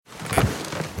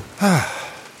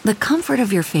The comfort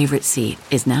of your favorite seat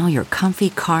is now your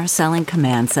comfy car selling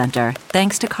command center,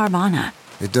 thanks to Carvana.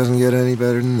 It doesn't get any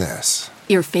better than this.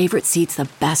 Your favorite seat's the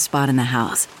best spot in the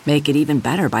house. Make it even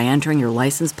better by entering your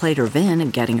license plate or VIN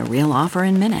and getting a real offer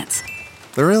in minutes.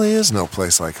 There really is no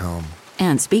place like home.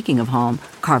 And speaking of home,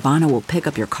 Carvana will pick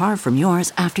up your car from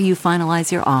yours after you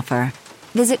finalize your offer.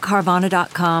 Visit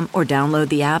Carvana.com or download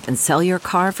the app and sell your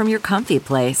car from your comfy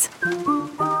place.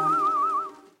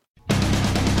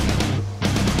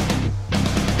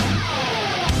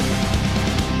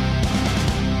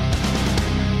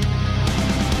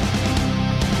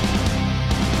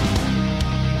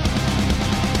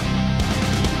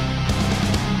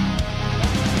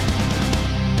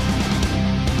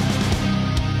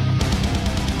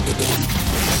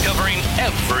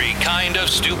 Every kind of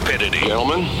stupidity.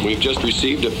 Gentlemen, we've just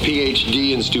received a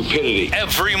PhD in stupidity.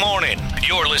 Every morning,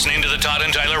 you're listening to the Todd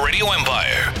and Tyler Radio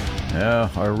Empire. Yeah,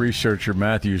 our researcher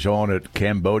Matthew's on it.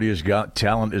 Cambodia's Got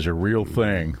Talent is a real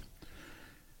thing.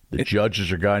 The judge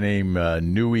is a guy named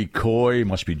Nui Koi,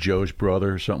 must be Joe's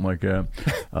brother or something like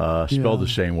that. Spelled the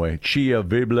same way. Chia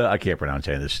Vibla. I can't pronounce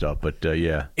any of this stuff, but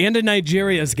yeah. And a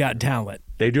Nigeria's Got Talent.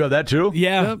 They do have that too?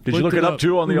 Yeah. Did you look it up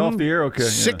too on the off the air? Okay.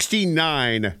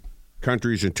 69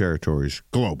 countries and territories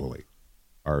globally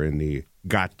are in the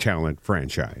Got Talent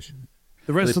franchise.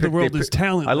 The rest of the world is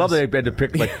talentless. I love that they've had to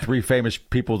pick like three famous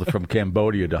people from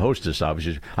Cambodia to host this,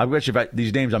 obviously. I bet you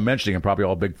these names I'm mentioning are probably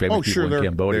all big famous people in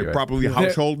Cambodia. They're probably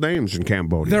household names in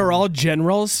Cambodia. They're all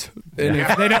generals, and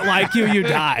if they don't like you, you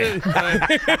die.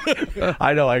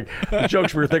 I know. The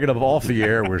jokes we were thinking of off the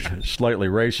air were slightly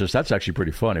racist. That's actually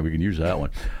pretty funny. We can use that one.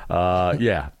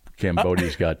 Yeah.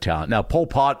 Cambodia's Got Talent. Now, Pol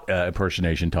Pot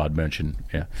impersonation, Todd mentioned.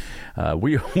 Yeah,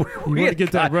 we had,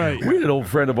 get that right. We had an old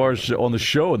friend of ours on the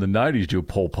show in the 90s do a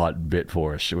Pol Pot bit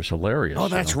for us. It was hilarious. Oh,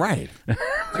 that's right. Do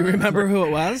you remember who it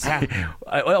was? It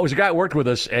was a guy who worked with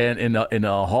us, and in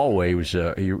a hallway,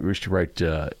 he used to write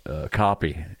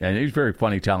copy, and he was a very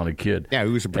funny, talented kid. Yeah, he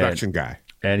was a production guy.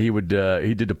 And he would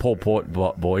he did the Pol Pot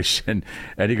voice, and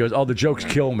he goes, "Oh, the jokes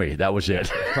kill me." That was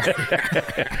it.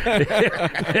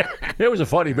 It was a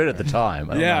funny bit at the time.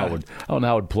 I don't know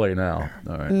how it would play now.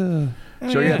 All right.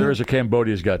 So yeah, there is a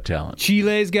Cambodia's Got Talent.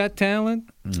 Chile's Got Talent.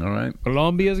 All right.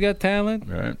 Colombia's Got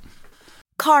Talent. All right.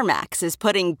 CarMax is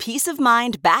putting peace of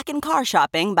mind back in car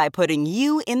shopping by putting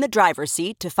you in the driver's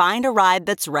seat to find a ride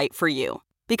that's right for you.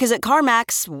 Because at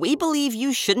CarMax, we believe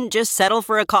you shouldn't just settle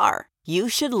for a car. You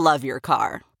should love your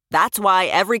car. That's why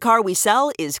every car we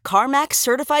sell is CarMax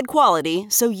certified quality,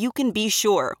 so you can be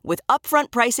sure with upfront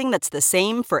pricing that's the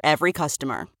same for every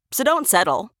customer. So don't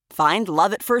settle. Find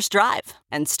love at first drive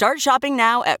and start shopping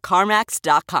now at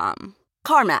CarMax.com.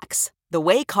 CarMax, the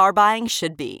way car buying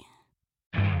should be.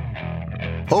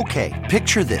 Okay,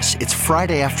 picture this. It's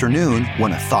Friday afternoon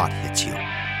when a thought hits you.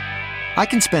 I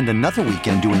can spend another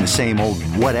weekend doing the same old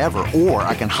whatever, or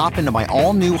I can hop into my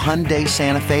all-new Hyundai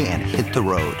Santa Fe and hit the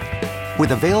road.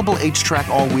 With available H-Track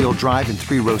all-wheel drive and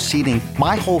 3-row seating,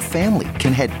 my whole family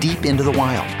can head deep into the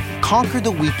wild. Conquer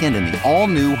the weekend in the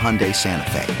all-new Hyundai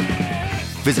Santa Fe.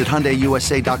 Visit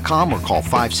HyundaiUSA.com or call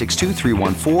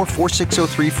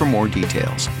 562-314-4603 for more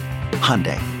details.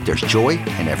 Hyundai, there's joy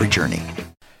in every journey.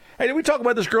 Hey, did we talk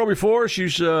about this girl before?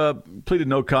 She's pleaded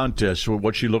no contest.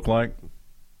 What she looked like?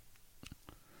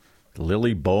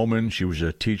 Lily Bowman. She was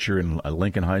a teacher in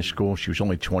Lincoln High School. She was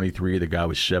only 23. The guy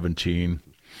was 17.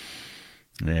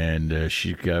 And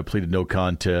she pleaded no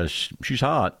contest. She's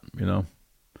hot,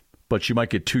 but she might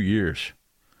get 2 years.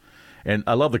 And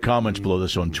I love the comments below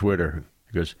this on Twitter.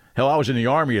 He goes, hell, I was in the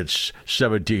Army at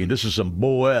 17. This is some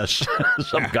bull S.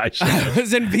 Some guy said. I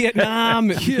was in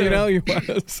Vietnam. You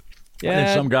was. Yeah. And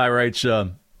then some guy writes,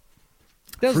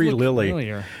 Free Lily,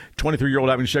 23-year-old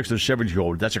having sex with a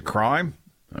 17-year-old. That's a crime?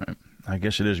 All right. I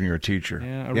guess it is when you're a teacher.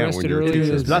 Yeah, arrested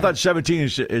earlier. I thought 17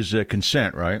 is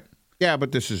consent, right? Yeah,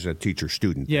 but this is a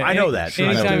teacher-student. Yeah, I know that.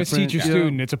 Anytime it's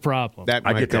teacher-student, it's a problem. That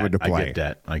might come into play.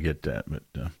 I get that. But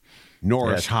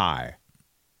Norris High.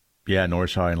 Yeah,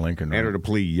 Norris High in Lincoln. Right? Entered a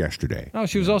plea yesterday. Oh,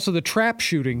 she was also the trap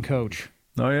shooting coach.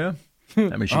 Oh, yeah?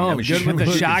 Good with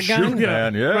the shotgun?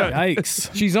 Man, yeah.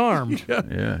 Yikes. She's armed.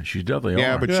 Yeah, she's definitely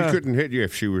armed. But she couldn't hit you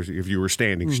if you were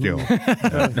standing still.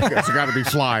 It's got to be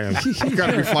flying. It's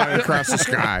got to be flying across the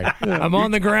sky. I'm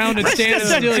on the ground and standing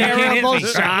still. You can't hit me.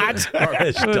 Shot.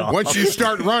 Once you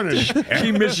start running.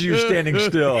 She misses you standing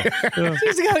still.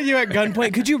 She's got you at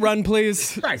gunpoint. Could you run,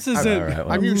 please? Right.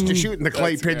 I'm used to shooting the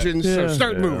clay pigeons, so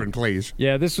start moving, please.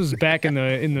 Yeah, this was back in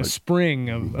the spring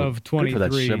of 23. Good for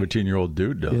that 17-year-old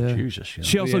dude, though. Jesus.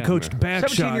 She also coached back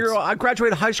shots. I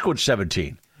graduated high school at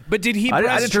 17. But did he I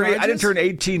press didn't turn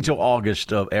 18 until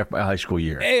August of after my high school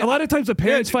year. Hey, a lot of times the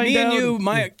parents find me out. Me and you,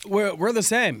 Mike, we're the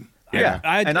same. Yeah.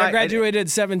 I graduated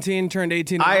 17, turned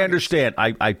 18. I understand.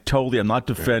 I'm not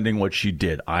defending what she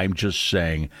did. I'm just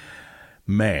saying,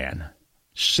 man,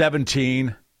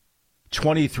 17,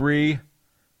 23,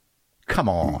 come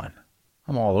on.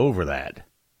 I'm all over that.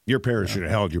 Your parents should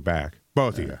have held you back.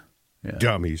 Both of you. Yeah.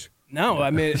 Dummies. No,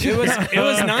 I mean, it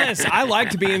was nice. I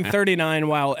liked being 39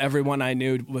 while everyone I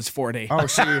knew was 40. Oh,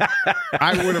 see,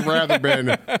 I would have rather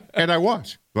been, and I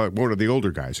was, like one of the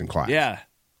older guys in class. Yeah.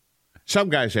 Some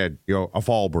guys had, a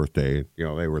fall birthday.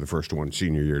 They were the first one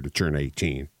senior year to turn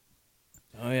 18.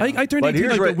 Oh, yeah. I turned 18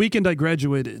 the weekend I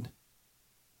graduated.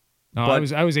 No, I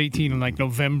was 18 in like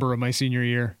November of my senior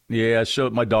year. Yeah, so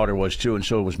my daughter was too, and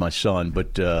so was my son.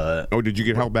 But did you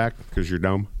get held back because you're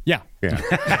dumb? Yeah.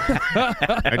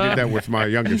 I did that with my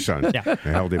youngest son. Yeah. I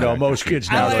held him No, back. most kids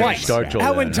now don't start till How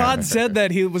then. when Todd said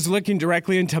that, he was looking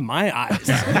directly into my eyes.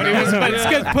 But it's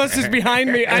because Puss is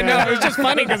behind me. I know. It was just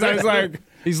funny because I was like,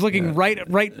 he's looking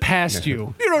right past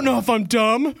you. You don't know if I'm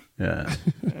dumb. Yeah.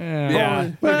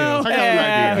 Yeah. Well, I got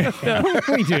an idea.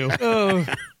 We do.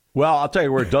 Well, I'll tell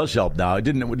you where it does help now. It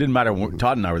didn't matter when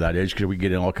Todd and I were that age because we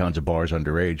get in all kinds of bars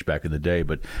underage back in the day.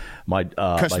 But my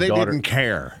because they daughter didn't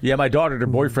care. Yeah, my daughter, her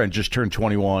boyfriend just turned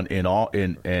 21 in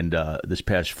this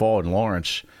past fall in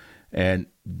Lawrence, and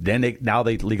then they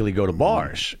legally go to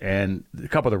bars, and a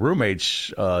couple of the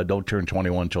roommates don't turn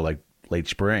 21 until like late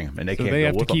spring, and they So can't. they go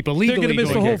have to with keep them. illegally. They're going to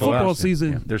miss the whole football Yeah.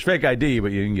 season. There's fake ID,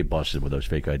 but you can get busted with those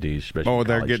fake IDs. especially in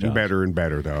They're college getting towns. better and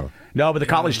better, though. No, but the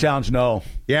college towns, no.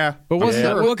 Yeah. But wasn't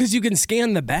Yeah. it? Well, because you can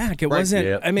scan the back. It wasn't.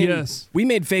 Yeah. I mean, Yes. we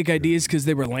made fake IDs because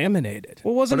they were laminated.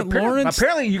 Well, wasn't But it Lawrence?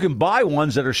 apparently, you can buy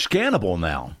ones that are scannable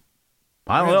now.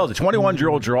 I don't know. The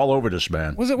 21-year-olds are all over this,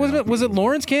 man. Was it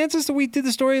Lawrence, Kansas that we did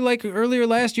the story like earlier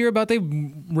last year about they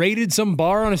raided some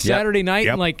bar on a Saturday night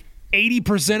and like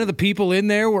 80% of the people in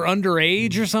there were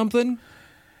underage or something?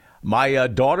 My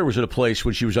daughter was at a place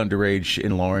when she was underage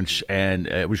in Lawrence, and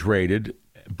it was raided.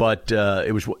 But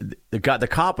it was the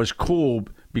cop was cool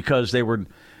because they were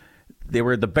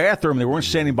in the bathroom. They weren't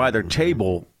standing by their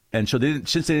table, and so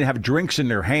since they didn't have drinks in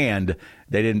their hand,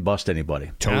 they didn't bust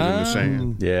anybody. Toes in the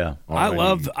sand. Yeah, I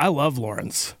love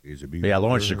Lawrence. yeah.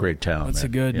 Lawrence is a great town. That's man. a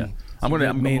good. Yeah. it's I'm a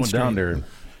going good main down street. there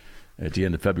at the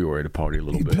end of February to party a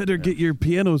little You bit. better get your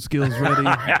piano skills ready.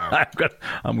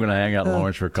 I'm gonna hang out in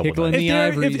Lawrence for a couple of tickling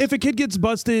days. the If a kid gets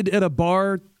busted at a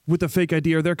bar with a fake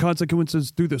ID, are there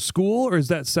consequences through the school, or is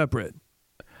that separate?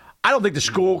 I don't think the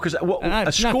school, because a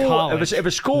not school, college. if a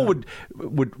school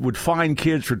would fine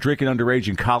kids for drinking underage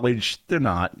in college, they're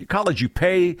not. In college, you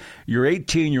pay. You're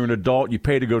 18. You're an adult. You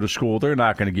pay to go to school. They're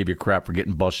not going to give you crap for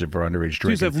getting busted for underage drinking.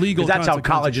 just have legal 'Cause that's how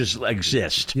consequences. colleges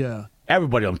exist. Yeah.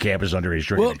 Everybody on campus is underage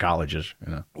drinking in colleges.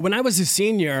 You know. When I was a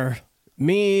senior,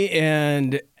 me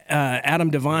and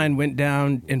Adam Devine went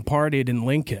down and partied in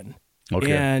Lincoln.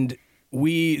 Okay. And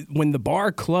when the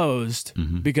bar closed,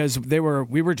 because we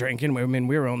were drinking, I mean,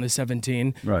 we were only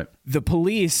 17. Right. The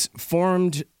police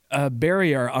formed a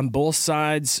barrier on both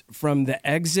sides from the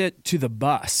exit to the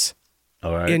bus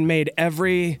All right. and made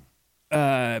every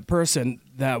person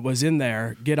that was in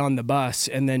there get on the bus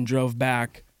and then drove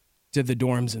back to the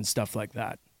dorms and stuff like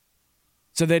that.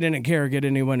 So they didn't care get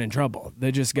anyone in trouble.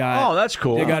 They just got that's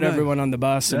cool. They got everyone on the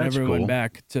bus and That's everyone cool.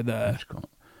 back to the. That's cool.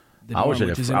 the I was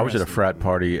dorm, at which is I was at a interesting. frat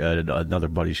party at another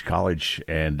buddy's college,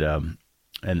 and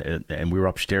we were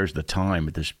upstairs at the time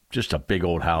at this just a big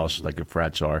old house like the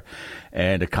frats are,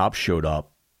 and the cops showed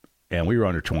up, and we were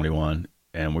under 21,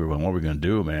 and we were going, what are we going to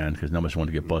do, man? Because none of us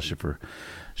wanted to get busted for.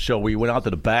 So we went out to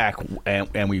the back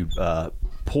and we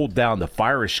pulled down the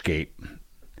fire escape.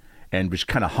 And just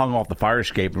kind of hung off the fire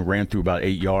escape and ran through about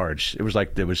 8 yards. It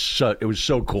was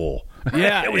so cool.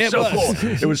 Yeah, it was so cool.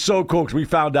 It was so cool because we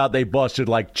found out they busted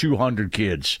like 200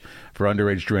 kids for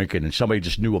underage drinking, and somebody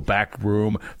just knew a back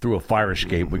room through a fire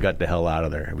escape. We got the hell out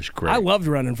of there. It was great. I loved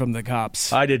running from the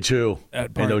cops I did too.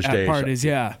 at in those days. parties.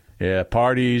 Yeah. Yeah,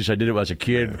 parties. I did it as a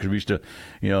kid because we used to,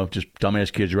 just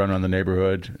dumbass kids run around the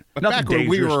neighborhood. But Nothing back when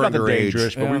we dangerous. were Nothing underage,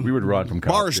 dangerous, but we would run from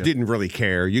cops. Bars yeah. didn't really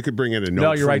care. You could bring in a note.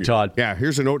 No, you're from right, Todd. Yeah,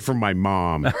 here's a note from my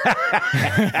mom.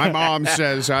 My mom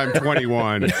says I'm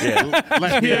 21.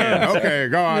 Let me in. Okay,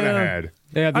 go on ahead.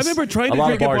 Yeah, I remember trying a to lot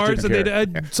drink of at bars bars, and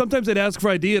didn't sometimes they'd ask for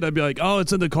ID, and I'd be like, "Oh,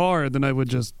 it's in the car," and then I would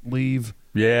just leave.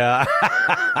 Yeah,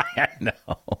 I know.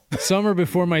 Summer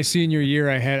before my senior year,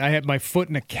 I had my foot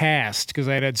in a cast because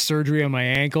I had surgery on my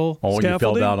ankle. Oh, you fell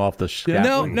Scaffolding? down off the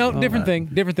scaffolding. No, different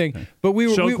thing. But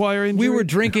we Show were choir we injury? were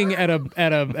drinking at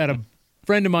a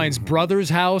friend of mine's brother's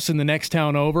house in the next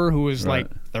town over who was like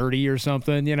 30 or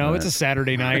something. You know, it's a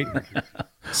Saturday night.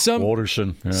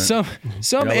 Walterson. Right.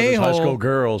 Some a-hole. High school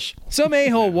girls. Some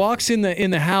a-hole walks in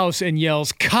the house and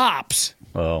yells, "Cops!"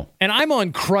 Oh. And I'm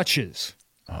on crutches.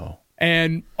 Oh.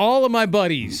 And all of my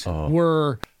buddies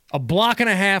were a block and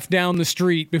a half down the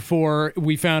street before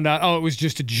we found out, it was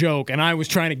just a joke. And I was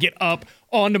trying to get up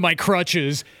onto my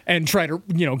crutches and try to,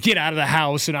 get out of the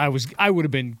house. And I would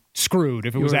have been screwed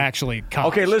if it was actually cops.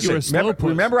 Okay, listen.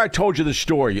 Remember I told you the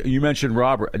story. You mentioned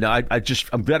Robert. Now,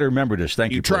 I'm glad to remember this.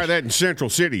 Thank you. You try that in Central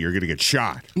City, you're going to get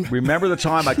shot. Remember the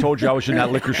time I told you I was in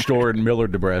that liquor store in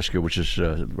Millard, Nebraska, which is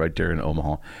right there in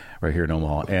Omaha, right here in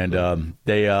Omaha. And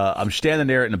I'm standing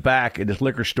there in the back in this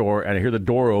liquor store, and I hear the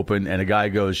door open, and a guy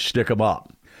goes, "Stick 'em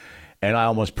up." And I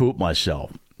almost pooped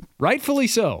myself. Rightfully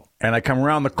so. And I come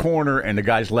around the corner, and the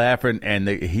guy's laughing, and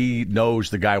he knows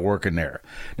the guy working there.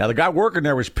 Now, the guy working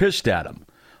there was pissed at him.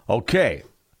 Okay.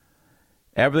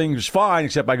 Everything was fine,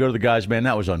 except I go to the guys, "Man,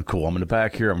 that was uncool. I'm in the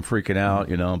back here. I'm freaking out,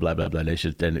 blah, blah, blah." They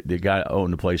said, and the guy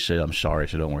owning the place said, "I'm sorry." I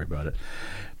said, "Don't worry about it."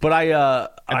 But at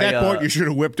that point, you should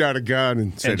have whipped out a gun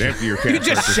and said, "Empty your can." You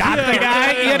just shot the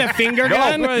guy? You had a finger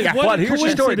gun? But here's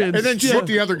the story. And then shoot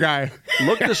the other guy.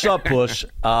 Look this up, Puss.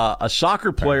 A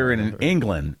soccer player in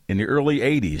England in the early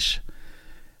 80s,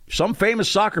 some famous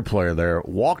soccer player there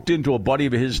walked into a buddy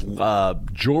of his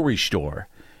jewelry store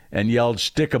and yelled,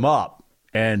 "Stick 'em up."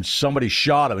 And somebody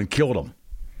shot him and killed him.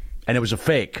 And it was a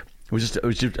fake. I just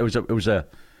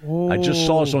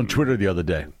saw this on Twitter the other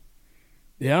day.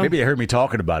 Yeah. Maybe they heard me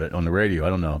talking about it on the radio. I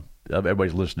don't know.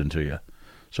 Everybody's listening to you.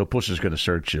 So Puss is going to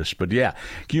search this. But yeah,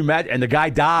 can you imagine? And the guy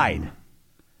died.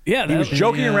 Yeah. He was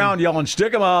joking around, yelling,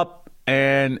 "Stick 'em up,"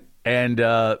 and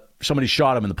somebody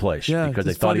shot him in the place because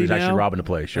they thought he was actually robbing the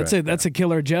place. That's a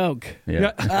killer joke.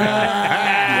 Yeah.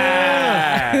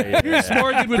 Piers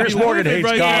Morgan would Piers be Morgan hates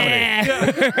right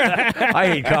comedy. now. I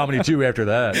hate comedy too after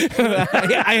that.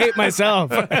 I hate myself.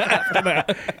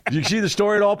 Did you see the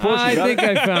story at all, Puss? I think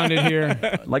I found it here.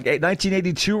 Like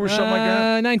 1982 or something like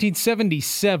that?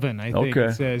 1977, I think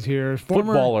it says here.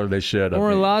 Footballer, they said.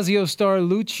 Former Lazio star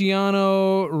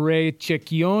Luciano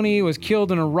Rececchioni was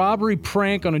killed in a robbery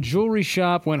prank on a jewelry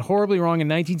shop. Went horribly wrong in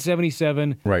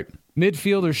 1977. Right.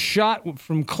 Midfielder shot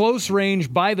from close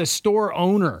range by the store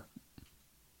owner.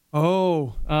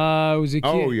 Oh. It was a kid.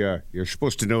 Oh, yeah. You're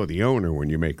supposed to know the owner when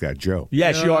you make that joke.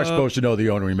 Yes, you are supposed to know the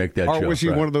owner when you make that joke. Or was he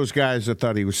one of those guys that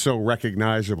thought he was so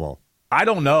recognizable? I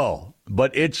don't know,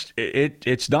 but it's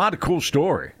not a cool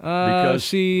story.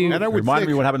 Because and I would remind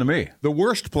me what happened to me. The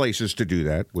worst places to do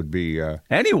that would be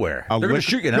anywhere. They're going to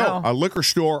shoot you now. No, a liquor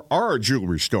store or a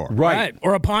jewelry store. Right.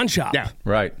 Or a pawn shop. Yeah.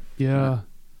 Right. Yeah.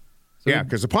 Yeah,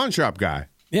 because the pawn shop guy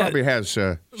probably has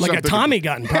like a Tommy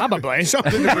gun, probably.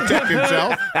 something to protect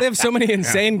himself. They have so many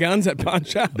insane guns at pawn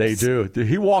shops. They do.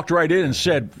 He walked right in and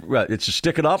said, "It's a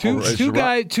stick it up."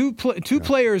 Two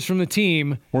players from the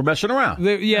team were messing around.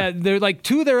 They're like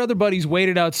two of their other buddies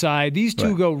waited outside. These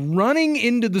two go running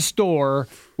into the store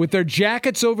with their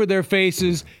jackets over their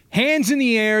faces, hands in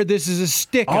the air. This is a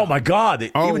stick. Oh my God!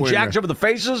 Even jackets over the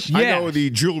faces. I know the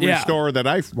jewelry store that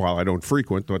I don't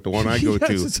frequent, but the one I go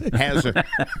to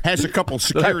has a couple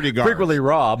security guards. Frequently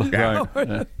rob. Yeah.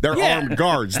 Right. They're armed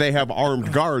guards. They have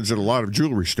armed guards at a lot of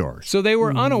jewelry stores. So they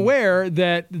were unaware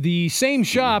that the same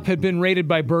shop had been raided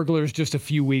by burglars just a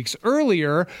few weeks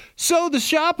earlier. So the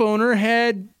shop owner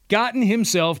had gotten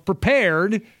himself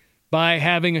prepared by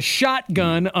having a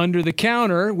shotgun under the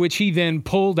counter, which he then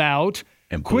pulled out,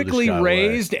 and quickly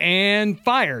raised and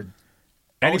fired.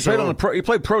 And he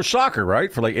played pro soccer,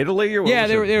 right? For like Italy or what? Yeah,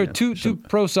 there were two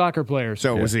pro soccer players.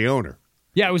 So it was the owner.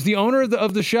 Yeah, it was the owner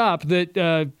of the shop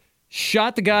that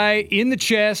shot the guy in the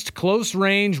chest, close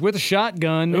range with a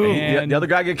shotgun. And the other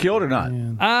guy get killed or not?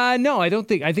 No, I don't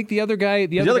think. I think the other guy.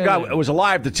 The other guy was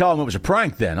alive to tell him it was a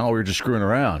prank. Then, we were just screwing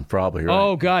around, probably. Right?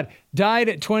 Oh God, died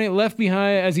at 20. Left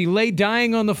behind as he lay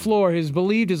dying on the floor. His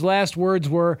last words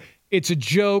were, "It's a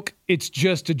joke. It's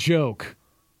just a joke."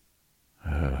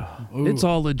 It's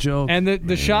all a joke. And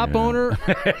the shop owner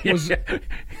was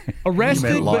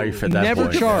arrested but never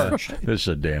charged. This is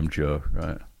a damn joke,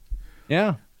 right?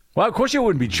 Yeah. Well, of course you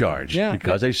wouldn't be charged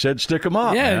because they said stick them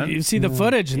up. Yeah, man. you see the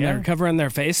footage and they're covering their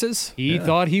faces. He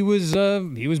thought he was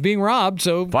being robbed.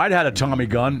 So if I'd had a Tommy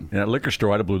gun in a liquor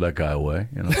store, I'd have blew that guy away.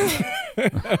 You know?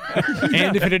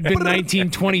 And if it had been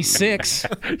 1926,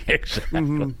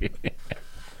 exactly.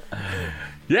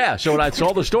 Yeah. So when I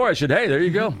saw the story, I said, "Hey, there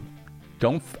you go."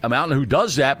 I don't know who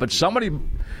does that, but somebody,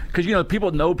 because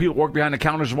people work behind the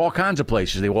counters of all kinds of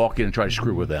places. They walk in and try to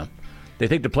screw with them. They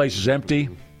think the place is empty.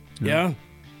 Yeah.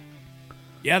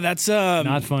 Yeah, that's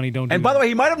not funny. Don't do And that. by the way,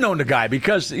 he might have known the guy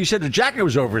because he said the jacket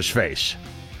was over his face.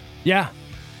 Yeah,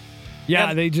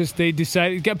 they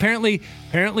decided.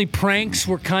 Apparently pranks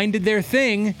were kind of their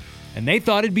thing, and they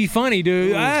thought it'd be funny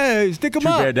to stick them Too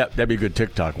up. bad that'd be a good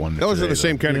TikTok one. Those today, are the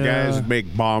same though. kind of guys that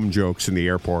make bomb jokes in the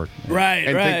airport. Right,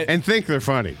 and think they're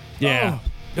funny. Yeah. Oh,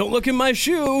 don't look in my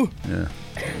shoe. Yeah.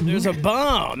 There's a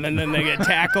bomb, and then they get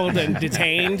tackled and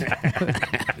detained.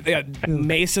 They got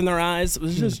mace in their eyes. It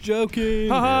was just joking.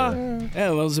 Yeah,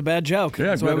 well, it was a bad joke. Yeah,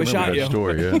 That's good why we to shot remember you.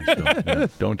 that story. Yeah,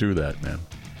 so, don't do that, man.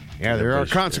 Yeah, there are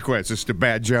consequences to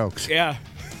bad jokes. Yeah.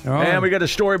 And we got a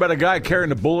story about a guy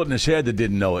carrying a bullet in his head that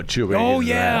didn't know it, too. We Oh, didn't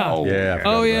know yeah. that. I forgot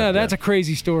Oh, about yeah. that. That's a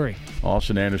crazy story.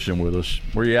 Austin Anderson with us.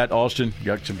 Where you at, Austin? You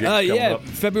got some gigs coming Yeah, up?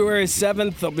 February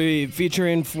 7th, I'll be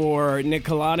featuring for Nick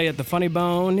Colati at the Funny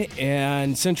Bone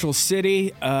and Central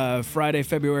City. Friday,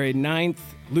 February 9th,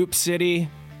 Loop City.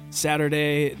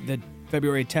 Saturday,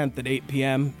 February 10th at 8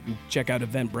 p.m. Check out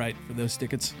Eventbrite for those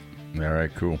tickets. All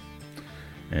right, cool.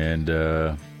 And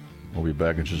we'll be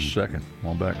back in just a second.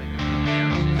 Come on back.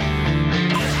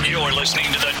 You're listening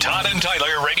to the Todd and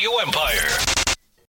Tyler Radio Empire.